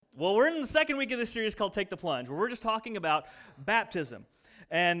Well, we're in the second week of this series called Take the Plunge, where we're just talking about baptism.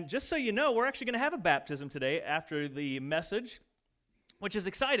 And just so you know, we're actually going to have a baptism today after the message, which is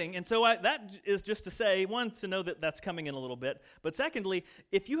exciting. And so that is just to say, one, to know that that's coming in a little bit. But secondly,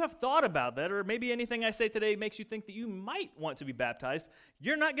 if you have thought about that, or maybe anything I say today makes you think that you might want to be baptized,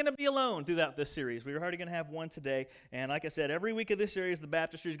 you're not going to be alone throughout this series. We're already going to have one today. And like I said, every week of this series, the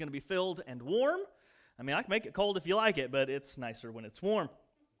baptistry is going to be filled and warm. I mean, I can make it cold if you like it, but it's nicer when it's warm.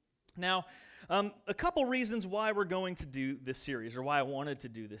 Now, a couple reasons why we're going to do this series, or why I wanted to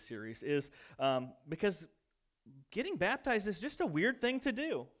do this series, is because getting baptized is just a weird thing to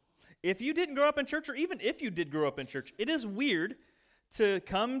do. If you didn't grow up in church, or even if you did grow up in church, it is weird to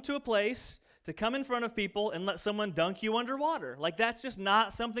come to a place, to come in front of people and let someone dunk you underwater. Like, that's just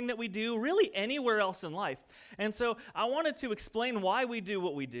not something that we do really anywhere else in life. And so I wanted to explain why we do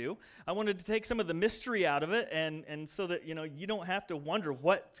what we do. I wanted to take some of the mystery out of it, and so that, you know, you don't have to wonder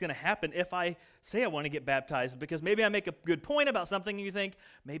what's going to happen if I say I want to get baptized, because maybe I make a good point about something and you think,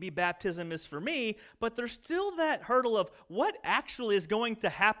 maybe baptism is for me, but there's still that hurdle of what actually is going to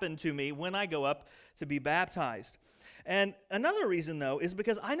happen to me when I go up to be baptized. And another reason, though, is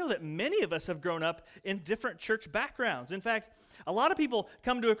because I know that many of us have grown up in different church backgrounds. In fact, a lot of people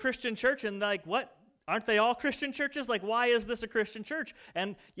come to a Christian church and like, what? Aren't they all Christian churches? Like, why is this a Christian church?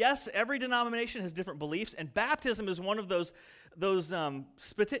 And yes, every denomination has different beliefs, and baptism is one of those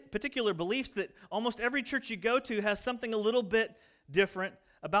particular beliefs that almost every church you go to has something a little bit different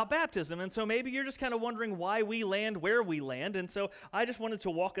about baptism. And so maybe you're just kind of wondering why we land where we land. And so I just wanted to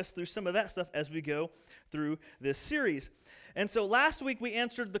walk us through some of that stuff as we go through this series. And so last week we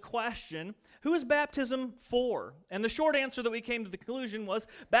answered the question, who is baptism for? And the short answer that we came to the conclusion was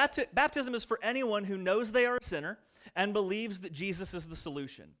baptism is for anyone who knows they are a sinner and believes that Jesus is the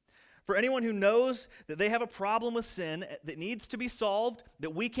solution. For anyone who knows that they have a problem with sin that needs to be solved,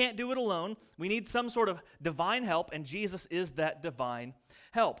 that we can't do it alone, we need some sort of divine help, and Jesus is that divine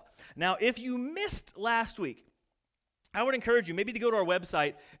help. Now, if you missed last week, I would encourage you maybe to go to our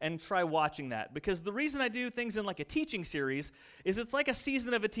website and try watching that, because the reason I do things in like a teaching series is it's like a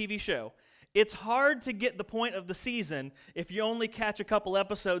season of a TV show. It's hard to get the point of the season if you only catch a couple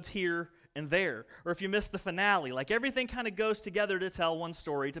episodes here and there, or if you miss the finale. Like, everything kind of goes together to tell one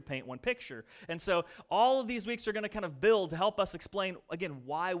story, to paint one picture. And so all of these weeks are going to kind of build to help us explain, again,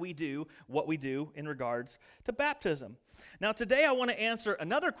 why we do what we do in regards to baptism. Now, today I want to answer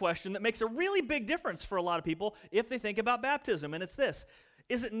another question that makes a really big difference for a lot of people if they think about baptism, and it's this: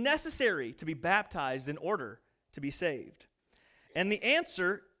 is it necessary to be baptized in order to be saved? And the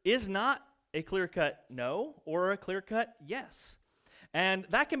answer is not a clear-cut no or a clear-cut yes. And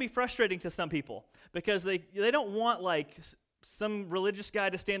that can be frustrating to some people because they don't want like some religious guy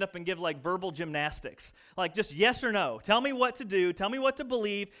to stand up and give like verbal gymnastics, like just yes or no. Tell me what to do. Tell me what to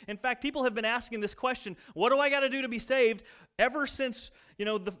believe. In fact, people have been asking this question, what do I got to do to be saved? Ever since,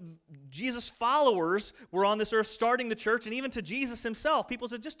 the Jesus followers were on this earth starting the church, and even to Jesus himself, people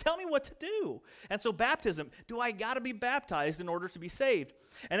said, just tell me what to do. And so baptism, do I got to be baptized in order to be saved?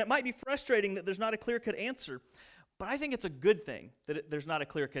 And it might be frustrating that there's not a clear-cut answer. But I think it's a good thing that there's not a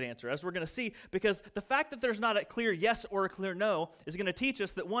clear-cut answer, as we're going to see, because the fact that there's not a clear yes or a clear no is going to teach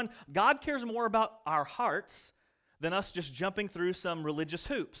us that, one, God cares more about our hearts than us just jumping through some religious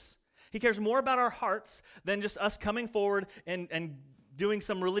hoops. He cares more about our hearts than just us coming forward and doing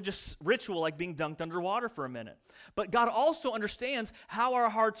some religious ritual like being dunked underwater for a minute. But God also understands how our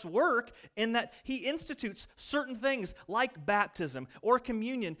hearts work in that he institutes certain things like baptism or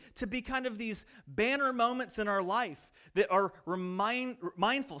communion to be kind of these banner moments in our life that are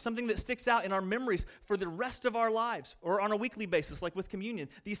mindful, something that sticks out in our memories for the rest of our lives, or on a weekly basis like with communion.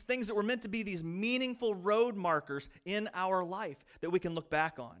 These things that were meant to be these meaningful road markers in our life that we can look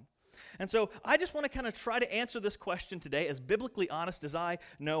back on. And so I just want to kind of try to answer this question today as biblically honest as I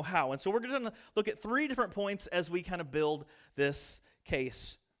know how. And so we're going to look at 3 different points as we kind of build this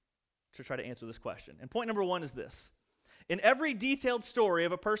case to try to answer this question. And point number 1 is this: in every detailed story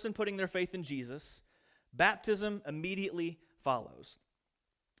of a person putting their faith in Jesus, baptism immediately follows.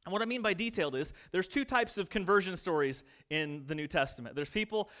 And what I mean by detailed is there's 2 types of conversion stories in the New Testament. There's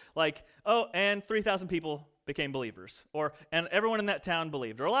people like, and 3,000 people became believers, and everyone in that town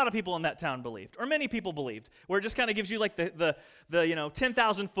believed, or a lot of people in that town believed, or many people believed, where it just kind of gives you like the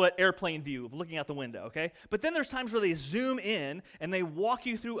 10,000-foot airplane view of looking out the window, okay? But then there's times where they zoom in and they walk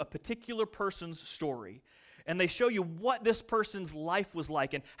you through a particular person's story, and they show you what this person's life was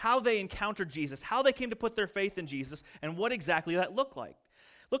like and how they encountered Jesus, how they came to put their faith in Jesus, and what exactly that looked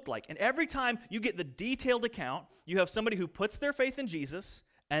like. And every time you get the detailed account, you have somebody who puts their faith in Jesus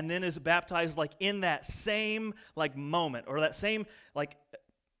and then is baptized like in that same like moment, or that same like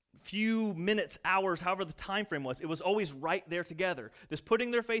few minutes, hours, however the time frame was. It was always right there together. This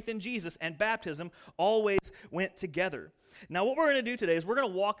putting their faith in Jesus and baptism always went together. Now, what we're going to do today is we're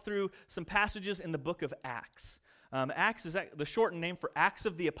going to walk through some passages in the book of Acts. Acts is the shortened name for Acts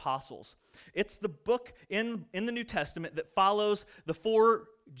of the Apostles. It's the book in the New Testament that follows the 4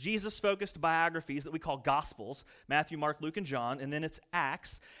 Jesus-focused biographies that we call Gospels: Matthew, Mark, Luke, and John, and then it's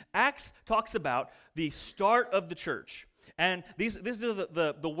Acts. Acts talks about the start of the church. And these are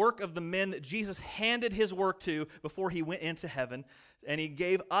the work of the men that Jesus handed his work to before he went into heaven, and he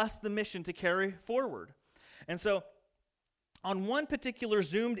gave us the mission to carry forward. And so, on one particular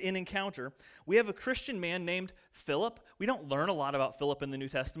zoomed-in encounter, we have a Christian man named Philip. We don't learn a lot about Philip in the New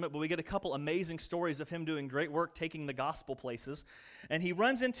Testament, but we get a couple amazing stories of him doing great work, taking the gospel places. And he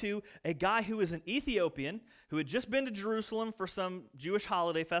runs into a guy who is an Ethiopian who had just been to Jerusalem for some Jewish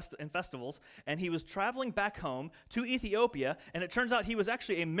holiday and festivals, and he was traveling back home to Ethiopia, and it turns out he was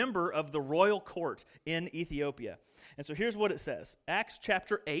actually a member of the royal court in Ethiopia. And so here's what it says. Acts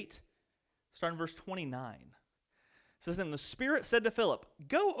chapter 8, starting verse 29. It says, "Then the Spirit said to Philip,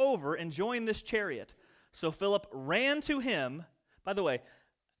 'Go over and join this chariot.' So Philip ran to him." By the way,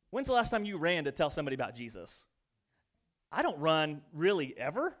 when's the last time you ran to tell somebody about Jesus? I don't run really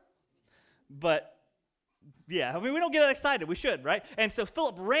ever. But yeah, I mean, we don't get that excited. We should, right? And so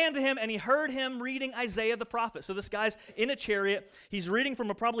Philip ran to him, and he heard him reading Isaiah the prophet. So this guy's in a chariot. He's reading from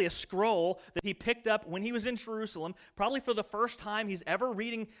probably a scroll that he picked up when he was in Jerusalem, probably for the first time he's ever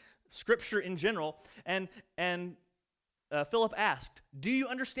reading Scripture in general. And Philip asked, "Do you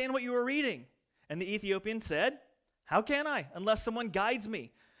understand what you are reading?" And the Ethiopian said, "How can I, unless someone guides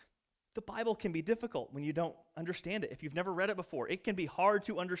me?" The Bible can be difficult when you don't understand it. If you've never read it before, it can be hard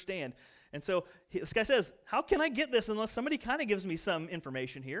to understand. And so this guy says, "How can I get this unless somebody kind of gives me some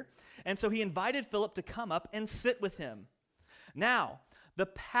information here?" And so he invited Philip to come up and sit with him. Now, the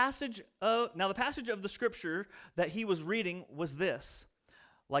passage of the Scripture that he was reading was this: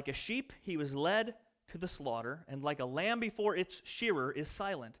 "Like a sheep, he was led to the slaughter, and like a lamb before its shearer is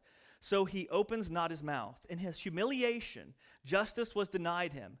silent, so he opens not his mouth. In his humiliation, justice was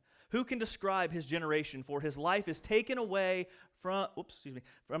denied him. Who can describe his generation? For his life is taken away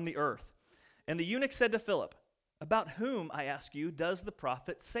from the earth." And the eunuch said to Philip, "About whom, I ask you, does the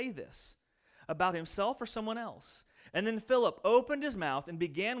prophet say this? About himself or someone else?" And then Philip opened his mouth and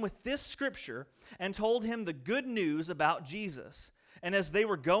began with this scripture and told him the good news about Jesus. And as they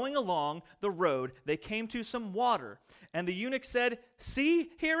were going along the road, they came to some water. And the eunuch said,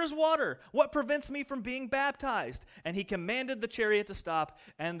 "See, here is water. What prevents me from being baptized?" And he commanded the chariot to stop,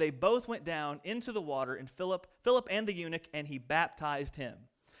 and they both went down into the water, and Philip and the eunuch, and he baptized him.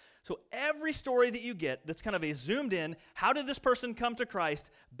 So every story that you get that's kind of a zoomed in, how did this person come to Christ?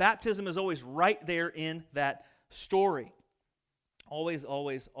 Baptism is always right there in that story. Always,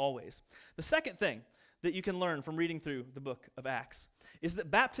 always, always. The second thing that you can learn from reading through the book of Acts is that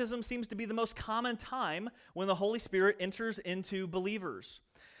baptism seems to be the most common time when the Holy Spirit enters into believers.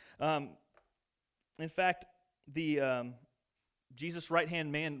 In fact, the Jesus'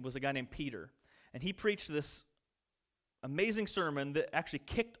 right-hand man was a guy named Peter, and he preached this amazing sermon that actually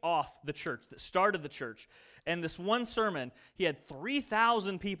kicked off the church, that started the church. And this one sermon, he had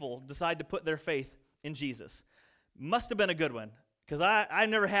 3,000 people decide to put their faith in Jesus. Must have been a good one, because I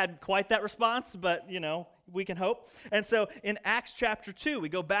never had quite that response, but, we can hope. And so in Acts chapter 2, we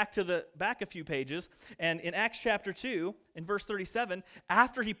go back a few pages, and in Acts chapter 2, in verse 37,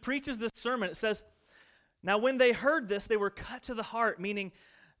 after he preaches this sermon, it says, "Now when they heard this, they were cut to the heart," meaning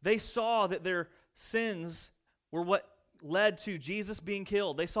they saw that their sins were what led to Jesus being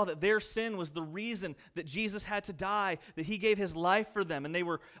killed. They saw that their sin was the reason that Jesus had to die, that he gave his life for them, and they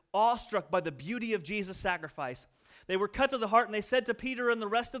were awestruck by the beauty of Jesus' sacrifice. They were cut to the heart, and they said to Peter and the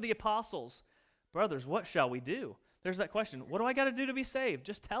rest of the apostles, "Brothers, what shall we do?" There's that question. What do I got to do to be saved?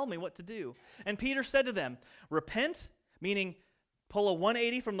 Just tell me what to do. And Peter said to them, "Repent," meaning pull a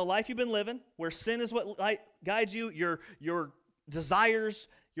 180 from the life you've been living, where sin is what guides you, your desires,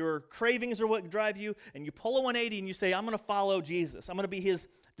 your cravings are what drive you, and you pull a 180 and you say, "I'm going to follow Jesus. I'm going to be his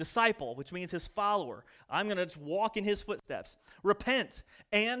disciple," which means his follower. I'm going to just walk in his footsteps. "Repent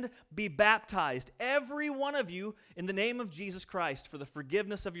and be baptized, every one of you, in the name of Jesus Christ for the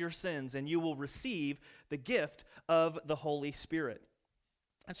forgiveness of your sins, and you will receive the gift of the Holy Spirit."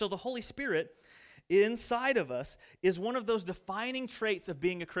 And so the Holy Spirit inside of us is one of those defining traits of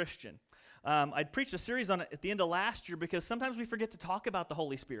being a Christian. I preached a series on it at the end of last year because sometimes we forget to talk about the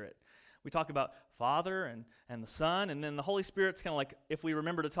Holy Spirit. We talk about Father and the Son, and then the Holy Spirit's kind of like if we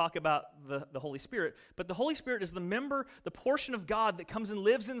remember to talk about the Holy Spirit. But the Holy Spirit is the portion of God that comes and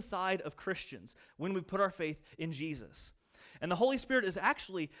lives inside of Christians when we put our faith in Jesus. And the Holy Spirit is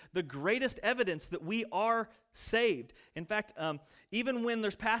actually the greatest evidence that we are saved. In fact, even when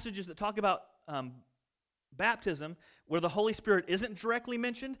there's passages that talk about baptism where the Holy Spirit isn't directly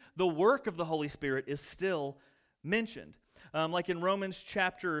mentioned, the work of the Holy Spirit is still mentioned. Like in Romans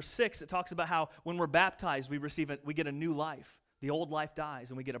chapter 6, it talks about how when we're baptized, we get a new life. The old life dies,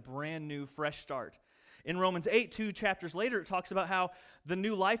 and we get a brand new, fresh start. In Romans 8, 2 chapters later, it talks about how the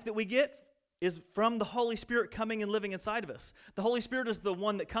new life that we get is from the Holy Spirit coming and living inside of us. The Holy Spirit is the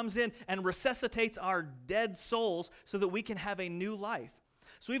one that comes in and resuscitates our dead souls so that we can have a new life.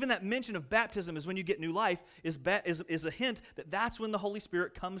 So even that mention of baptism is when you get new life is a hint that that's when the Holy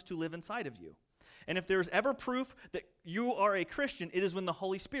Spirit comes to live inside of you. And if there's ever proof that you are a Christian, it is when the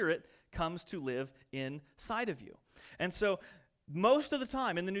Holy Spirit comes to live inside of you. And so most of the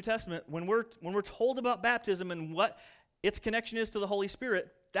time in the New Testament, when we're told about baptism and what its connection is to the Holy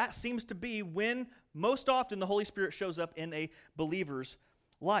Spirit, that seems to be when most often the Holy Spirit shows up in a believer's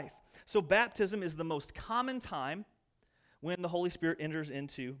life. So baptism is the most common time when the Holy Spirit enters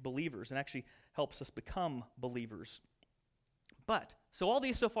into believers and actually helps us become believers. But, so all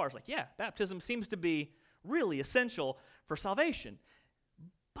these so far is like, yeah, baptism seems to be really essential for salvation.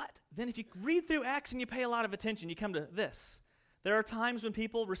 But then if you read through Acts and you pay a lot of attention, you come to this. There are times when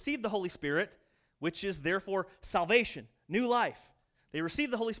people receive the Holy Spirit, which is therefore salvation, new life. They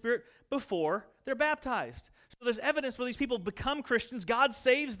receive the Holy Spirit before they're baptized. So there's evidence where these people become Christians. God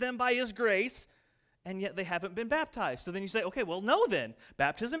saves them by His grace, and yet they haven't been baptized. So then you say, okay, well, no then.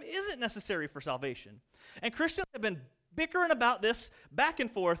 Baptism isn't necessary for salvation. And Christians have been bickering about this back and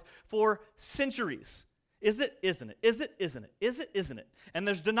forth for centuries. Is it, isn't it? Is it, isn't it? Is it, isn't it? And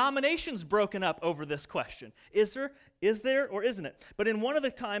there's denominations broken up over this question. Is there, or isn't it? But in one of the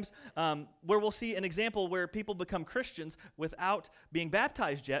times where we'll see an example where people become Christians without being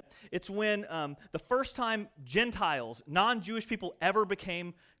baptized yet, it's when the first time Gentiles, non-Jewish people, ever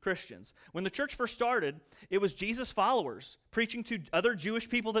became Christians. When the church first started, it was Jesus' followers preaching to other Jewish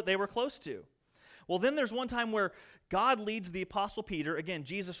people that they were close to. Well, then there's one time where God leads the Apostle Peter, again,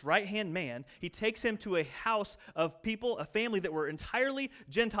 Jesus' right-hand man. He takes him to a house of people, a family that were entirely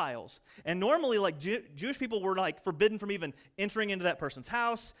Gentiles. And normally, like, Jewish people were, like, forbidden from even entering into that person's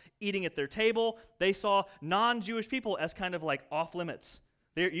house, eating at their table. They saw non-Jewish people as kind of, like, off limits.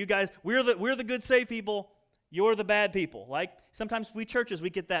 You guys, we're the good, saved people. You're the bad people. Like, sometimes we churches, we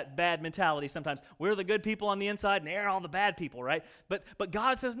get that bad mentality sometimes. We're the good people on the inside, and they're all the bad people, right? But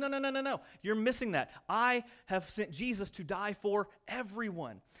God says, no. You're missing that. I have sent Jesus to die for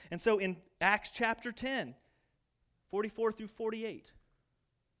everyone. And so in Acts chapter 10, 44 through 48, it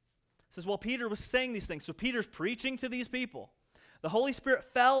says, while Peter was saying these things, so Peter's preaching to these people, the Holy Spirit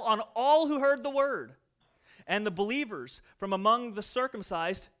fell on all who heard the word. And the believers from among the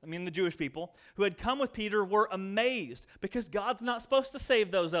circumcised, the Jewish people, who had come with Peter were amazed because God's not supposed to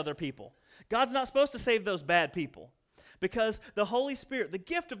save those other people. God's not supposed to save those bad people because the Holy Spirit, the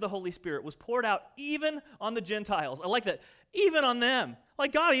gift of the Holy Spirit was poured out even on the Gentiles. I like that. Even on them.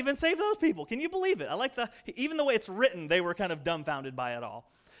 Like God even saved those people. Can you believe it? I like even the way it's written, they were kind of dumbfounded by it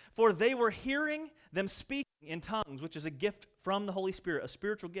all. For they were hearing them speaking in tongues, which is a gift from the Holy Spirit, a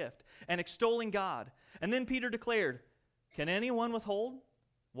spiritual gift, and extolling God. And then Peter declared, can anyone withhold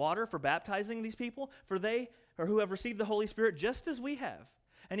water for baptizing these people? For they or who have received the Holy Spirit just as we have.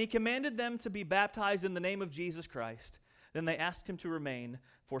 And he commanded them to be baptized in the name of Jesus Christ. Then they asked him to remain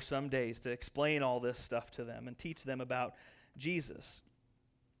for some days to explain all this stuff to them and teach them about Jesus.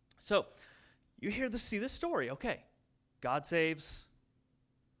 So you see this story. Okay, God saves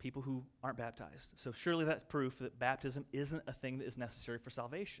people who aren't baptized. So surely that's proof that baptism isn't a thing that is necessary for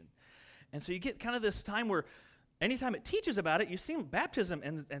salvation. And so you get kind of this time where anytime it teaches about it, you see baptism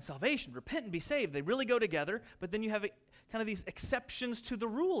and salvation, repent and be saved, they really go together, but then you have kind of these exceptions to the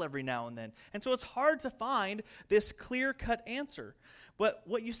rule every now and then. And so it's hard to find this clear-cut answer. But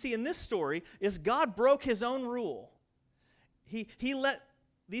what you see in this story is God broke his own rule. He let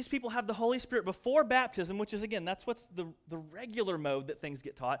these people have the Holy Spirit before baptism, which is, again, that's what's the regular mode that things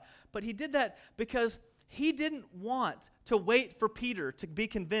get taught. But he did that because he didn't want to wait for Peter to be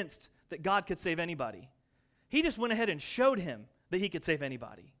convinced that God could save anybody. He just went ahead and showed him that he could save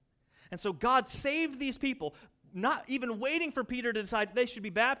anybody. And so God saved these people, not even waiting for Peter to decide they should be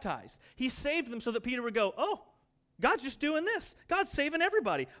baptized. He saved them so that Peter would go, oh, God's just doing this. God's saving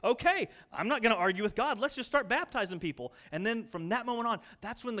everybody. Okay, I'm not going to argue with God. Let's just start baptizing people. And then from that moment on,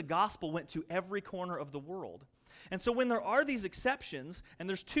 that's when the gospel went to every corner of the world. And so when there are these exceptions, and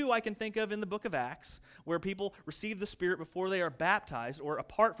there's two I can think of in the book of Acts, where people receive the Spirit before they are baptized or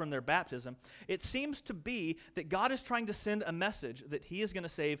apart from their baptism, it seems to be that God is trying to send a message that he is going to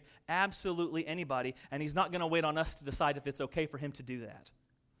save absolutely anybody, and he's not going to wait on us to decide if it's okay for him to do that.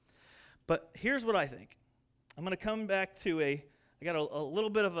 But here's what I think. I'm going to come back to I got a little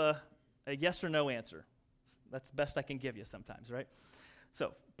bit of a yes or no answer. That's the best I can give you sometimes, right?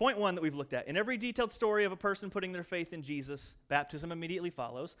 So, point one that we've looked at. In every detailed story of a person putting their faith in Jesus, baptism immediately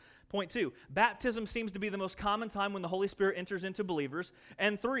follows. Point two, baptism seems to be the most common time when the Holy Spirit enters into believers.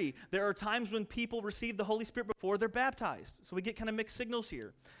 And three, there are times when people receive the Holy Spirit before they're baptized. So we get kind of mixed signals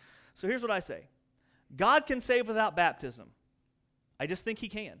here. So here's what I say. God can save without baptism. I just think he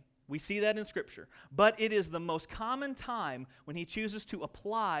can. We see that in Scripture. But it is the most common time when he chooses to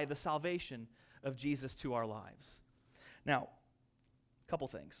apply the salvation of Jesus to our lives. Now, couple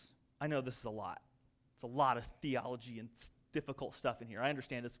things. I know this is a lot. It's a lot of theology and difficult stuff in here. I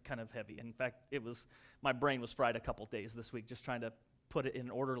understand it's kind of heavy. In fact, my brain was fried a couple days this week just trying to put it in an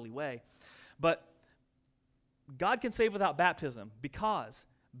orderly way. But God can save without baptism because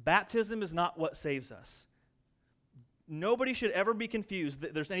baptism is not what saves us. Nobody should ever be confused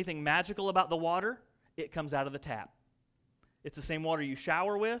that there's anything magical about the water. It comes out of the tap. It's the same water you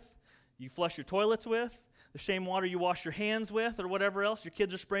shower with, you flush your toilets with, the same water you wash your hands with or whatever else. Your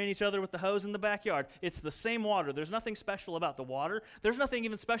kids are spraying each other with the hose in the backyard. It's the same water. There's nothing special about the water. There's nothing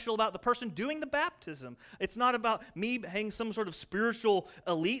even special about the person doing the baptism. It's not about me being some sort of spiritual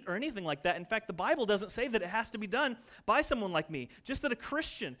elite or anything like that. In fact, the Bible doesn't say that it has to be done by someone like me, just that a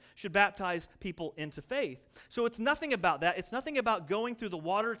Christian should baptize people into faith. So it's nothing about that. It's nothing about going through the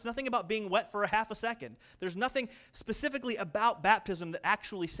water. It's nothing about being wet for a half a second. There's nothing specifically about baptism that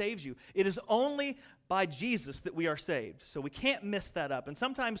actually saves you. It is only by Jesus that we are saved. So we can't miss that up. And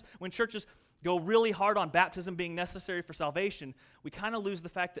sometimes when churches go really hard on baptism being necessary for salvation, we kind of lose the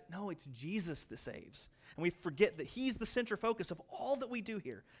fact that, no, it's Jesus that saves. And we forget that he's the center focus of all that we do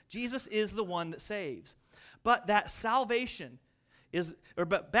here. Jesus is the one that saves. But that salvation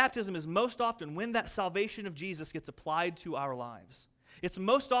but baptism is most often when that salvation of Jesus gets applied to our lives. It's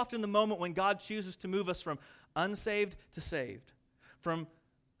most often the moment when God chooses to move us from unsaved to saved, from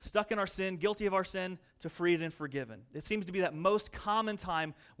stuck in our sin, guilty of our sin, to freed and forgiven. It seems to be that most common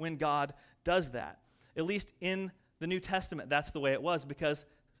time when God does that. At least in the New Testament, that's the way it was, because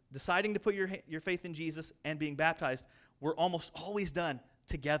deciding to put your faith in Jesus and being baptized were almost always done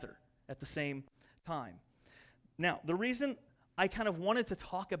together at the same time. Now, the reason I kind of wanted to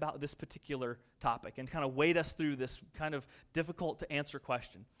talk about this particular topic and kind of wade us through this kind of difficult to answer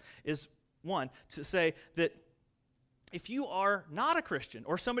question is, one, to say that if you are not a Christian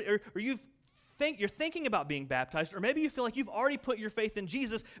or somebody, or you're thinking about being baptized, or maybe you feel like you've already put your faith in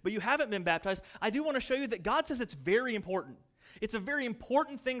Jesus, but you haven't been baptized, I do want to show you that God says it's very important. It's a very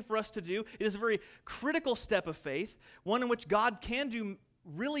important thing for us to do. It is a very critical step of faith, one in which God can do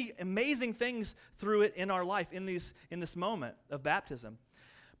really amazing things through it in our life, in this moment of baptism.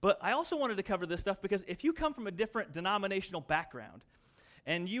 But I also wanted to cover this stuff because if you come from a different denominational background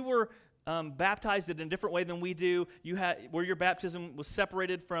and you were baptized in a different way than we do, where your baptism was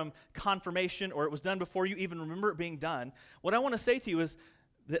separated from confirmation, or it was done before you even remember it being done, what I want to say to you is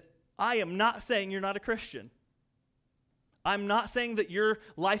that I am not saying you're not a Christian. I'm not saying that your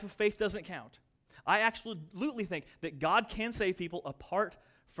life of faith doesn't count. I absolutely think that God can save people apart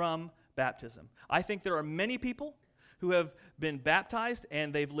from baptism. I think there are many people who have been baptized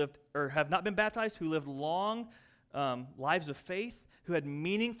and they've lived, or have not been baptized, who lived long lives of faith, who had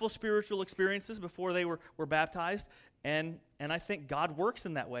meaningful spiritual experiences before they were baptized, and I think God works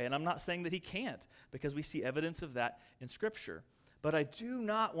in that way, and I'm not saying that he can't, because we see evidence of that in Scripture. But I do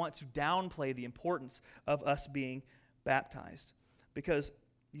not want to downplay the importance of us being baptized, because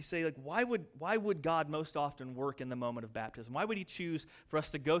you say, like, why would God most often work in the moment of baptism? Why would he choose for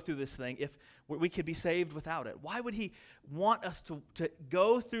us to go through this thing if we could be saved without it? Why would he want us to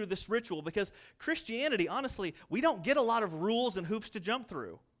go through this ritual? Because Christianity, honestly, we don't get a lot of rules and hoops to jump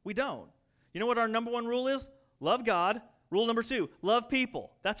through. We don't. You know what our number one rule is? Love God. Rule number 2, love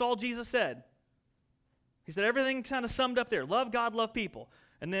people. That's all Jesus said. He said everything kind of summed up there. Love God, love people.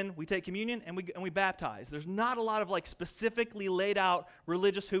 And then we take communion and we baptize. There's not a lot of specifically laid out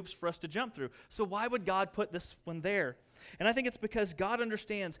religious hoops for us to jump through. So why would God put this one there? And I think it's because God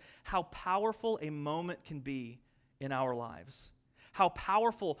understands how powerful a moment can be in our lives. How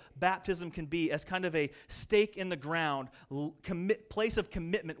powerful baptism can be as kind of a stake in the ground, place of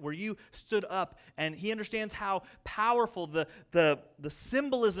commitment where you stood up, and he understands how powerful the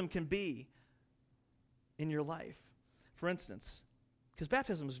symbolism can be in your life. For instance, because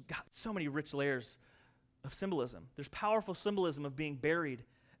baptism has got so many rich layers of symbolism. There's powerful symbolism of being buried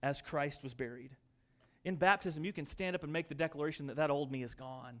as Christ was buried. In baptism, you can stand up and make the declaration that that old me is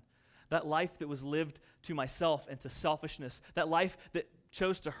gone. That life that was lived to myself and to selfishness, that life that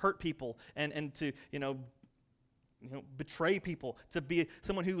chose to hurt people and to, betray people, to be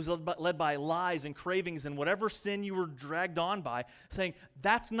someone who was led by lies and cravings and whatever sin you were dragged on by, saying,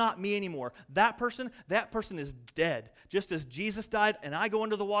 that's not me anymore. That person is dead. Just as Jesus died and I go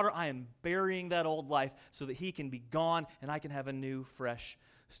under the water, I am burying that old life so that he can be gone and I can have a new, fresh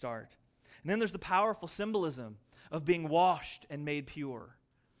start. And then there's the powerful symbolism of being washed and made pure.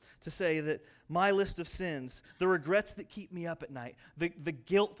 To say that my list of sins, the regrets that keep me up at night, the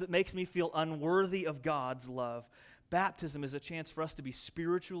guilt that makes me feel unworthy of God's love, baptism is a chance for us to be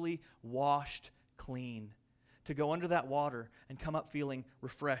spiritually washed clean, to go under that water and come up feeling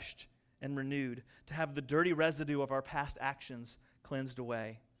refreshed and renewed, to have the dirty residue of our past actions cleansed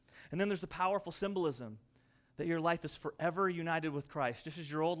away. And then there's the powerful symbolism that your life is forever united with Christ. Just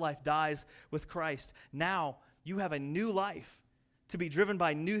as your old life dies with Christ, now you have a new life to be driven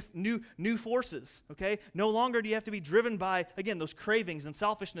by new forces, okay? No longer do you have to be driven by, again, those cravings and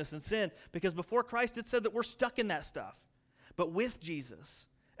selfishness and sin, because before Christ it said that we're stuck in that stuff. But with Jesus,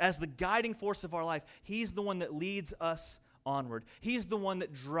 as the guiding force of our life, he's the one that leads us onward. He's the one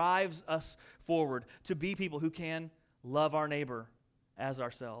that drives us forward to be people who can love our neighbor as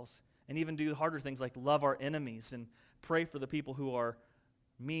ourselves, and even do harder things like love our enemies and pray for the people who are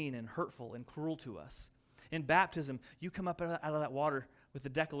mean and hurtful and cruel to us. In baptism, you come up out of that water with the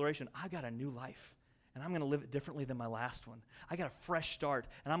declaration, I've got a new life, and I'm going to live it differently than my last one. I got a fresh start,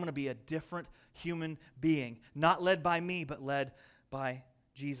 and I'm going to be a different human being, not led by me, but led by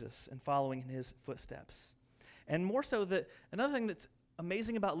Jesus and following in his footsteps. And more so, that another thing that's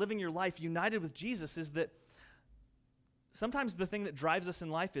amazing about living your life united with Jesus is that sometimes the thing that drives us in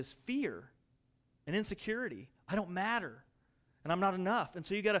life is fear and insecurity. I don't matter. And I'm not enough. And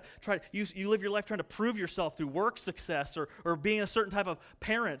so you got to you live your life trying to prove yourself through work success or being a certain type of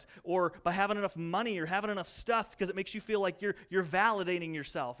parent or by having enough money or having enough stuff because it makes you feel like you're validating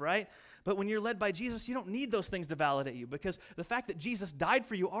yourself, right? But when you're led by Jesus, you don't need those things to validate you, because the fact that Jesus died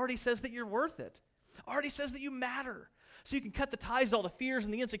for you already says that you're worth it. Already says that you matter. So you can cut the ties to all the fears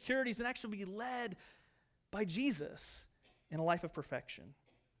and the insecurities and actually be led by Jesus in a life of perfection.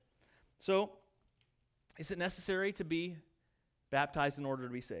 So, is it necessary to be baptized in order to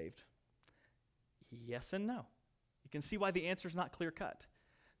be saved? Yes and no. You can see why the answer is not clear-cut,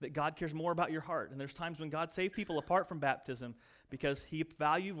 that God cares more about your heart. And there's times when God saved people apart from baptism because he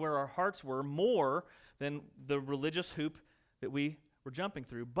valued where our hearts were more than the religious hoop that we were jumping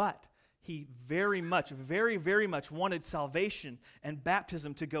through. But he very much wanted salvation and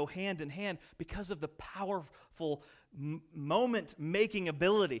baptism to go hand in hand because of the powerful moment-making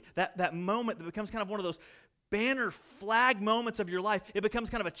ability, that moment that becomes kind of one of those banner flag moments of your life. It becomes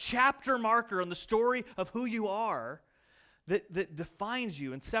kind of a chapter marker on the story of who you are that defines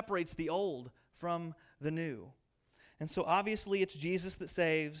you and separates the old from the new. And so obviously it's Jesus that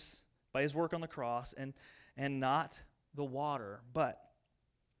saves by his work on the cross and not the water. But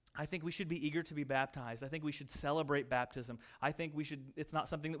I think we should be eager to be baptized. I think we should celebrate baptism. I think it's not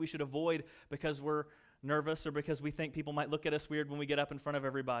something that we should avoid because we're nervous or because we think people might look at us weird when we get up in front of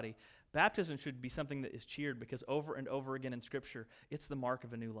everybody. Baptism should be something that is cheered, because over and over again in Scripture, it's the mark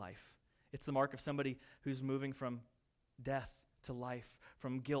of a new life. It's the mark of somebody who's moving from death to life,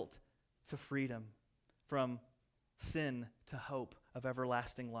 from guilt to freedom, from sin to hope of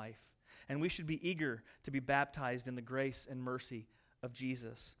everlasting life. And we should be eager to be baptized in the grace and mercy of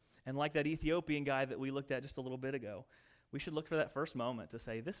Jesus. And like that Ethiopian guy that we looked at just a little bit ago, we should look for that first moment to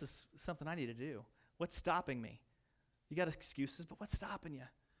say, this is something I need to do. What's stopping me? You got excuses, but what's stopping you?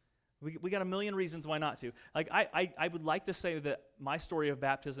 We got a million reasons why not to. Like I would like to say that my story of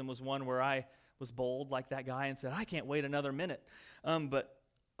baptism was one where I was bold like that guy and said, I can't wait another minute. But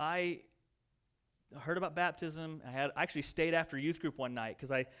I heard about baptism. I actually stayed after youth group one night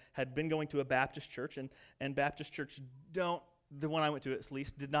because I had been going to a Baptist church, and Baptist church the one I went to at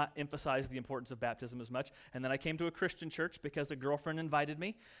least, did not emphasize the importance of baptism as much. And then I came to a Christian church because a girlfriend invited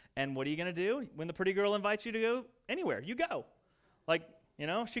me. And what are you going to do when the pretty girl invites you to go anywhere? You go. Like,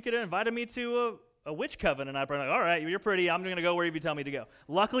 she could have invited me to a witch coven, and I'd be like, all right, you're pretty, I'm going to go wherever you tell me to go.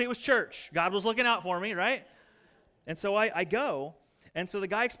 Luckily, it was church. God was looking out for me, right? And so I go. And so the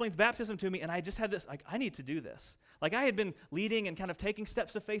guy explains baptism to me, and I just had this, I need to do this. I had been leading and kind of taking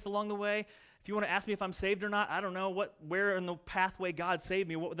steps of faith along the way. If you want to ask me if I'm saved or not, I don't know where in the pathway God saved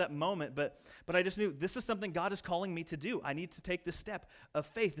me, what was that moment, but I just knew this is something God is calling me to do. I need to take this step of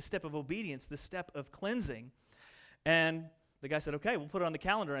faith, this step of obedience, this step of cleansing. And the guy said, okay, we'll put it on the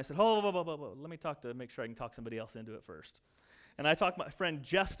calendar. And I said, whoa, let me make sure I can talk somebody else into it first. And I talked to my friend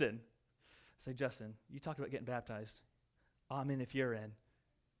Justin. I said, Justin, you talked about getting baptized. I'm in if you're in.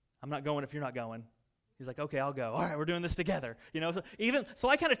 I'm not going if you're not going. He's like, okay, I'll go. All right, we're doing this together. So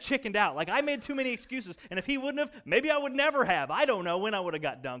I kind of chickened out. Like, I made too many excuses. And if he wouldn't have, maybe I would never have. I don't know when I would have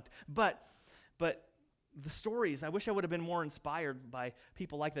got dunked. But the stories, I wish I would have been more inspired by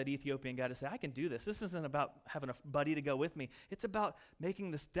people like that Ethiopian guy to say, I can do this. This isn't about having a buddy to go with me. It's about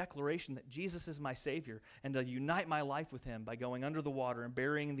making this declaration that Jesus is my Savior and to unite my life with him by going under the water and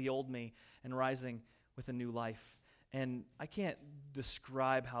burying the old me and rising with a new life. And I can't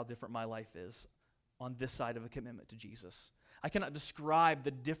describe how different my life is on this side of a commitment to Jesus. I cannot describe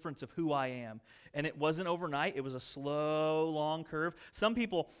the difference of who I am. And it wasn't overnight. It was a slow, long curve. Some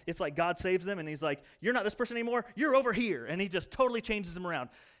people, it's like God saves them and he's like, you're not this person anymore. You're over here. And he just totally changes them around.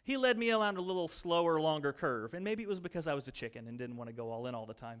 He led me around a little slower, longer curve. And maybe it was because I was a chicken and didn't want to go all in all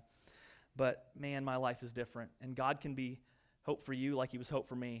the time. But man, my life is different. And God can be hope for you like he was hope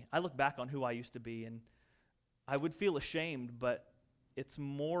for me. I look back on who I used to be and I would feel ashamed, but it's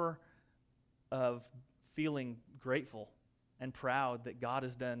more of feeling grateful and proud that God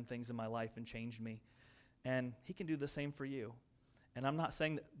has done things in my life and changed me. And he can do the same for you. And I'm not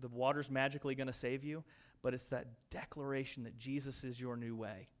saying that the water's magically going to save you, but it's that declaration that Jesus is your new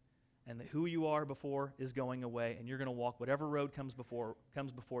way and that who you are before is going away and you're going to walk whatever road comes before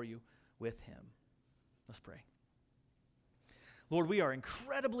you with him. Let's pray. Lord, we are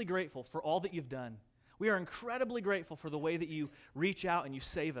incredibly grateful for all that you've done. We are incredibly grateful for the way that you reach out and you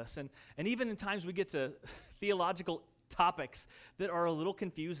save us. And even in times we get to theological topics that are a little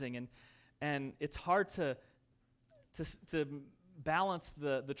confusing and it's hard to balance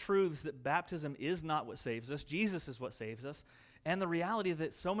the truths that baptism is not what saves us. Jesus is what saves us. And the reality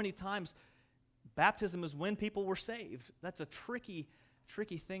that so many times baptism is when people were saved. That's a tricky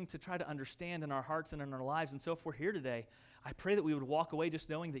thing to try to understand in our hearts and in our lives. And so if we're here today, I pray that we would walk away just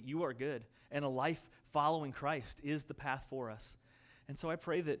knowing that you are good and a life following Christ is the path for us. And so I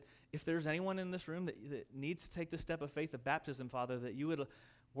pray that if there's anyone in this room that needs to take the step of faith of baptism, Father, that you would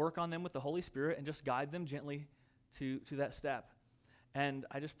work on them with the Holy Spirit and just guide them gently to that step. And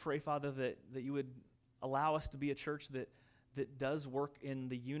I just pray, Father, that you would allow us to be a church that does work in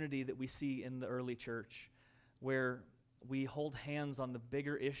the unity that we see in the early church, where we hold hands on the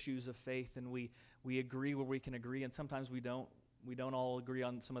bigger issues of faith and we agree where we can agree, and sometimes we don't all agree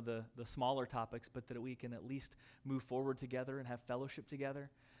on some of the smaller topics, but that we can at least move forward together and have fellowship together.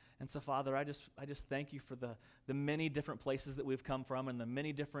 And so, Father, I just thank you for the many different places that we've come from and the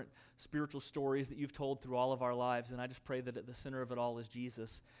many different spiritual stories that you've told through all of our lives. And I just pray that at the center of it all is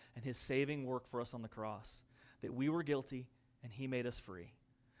Jesus and his saving work for us on the cross, that we were guilty and he made us free,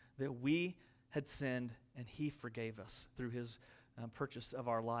 that we had sinned and he forgave us through his purchase of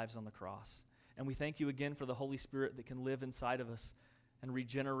our lives on the cross. And we thank you again for the Holy Spirit that can live inside of us and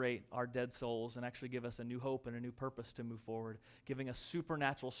regenerate our dead souls and actually give us a new hope and a new purpose to move forward, giving us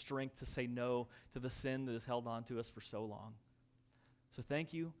supernatural strength to say no to the sin that has held on to us for so long. So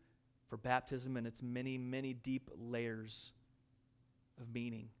thank you for baptism and its many, many deep layers of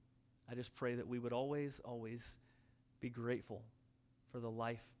meaning. I just pray that we would always, always be grateful for the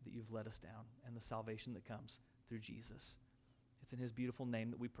life that you've led us down and the salvation that comes through Jesus. It's in his beautiful name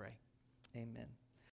that we pray. Amen.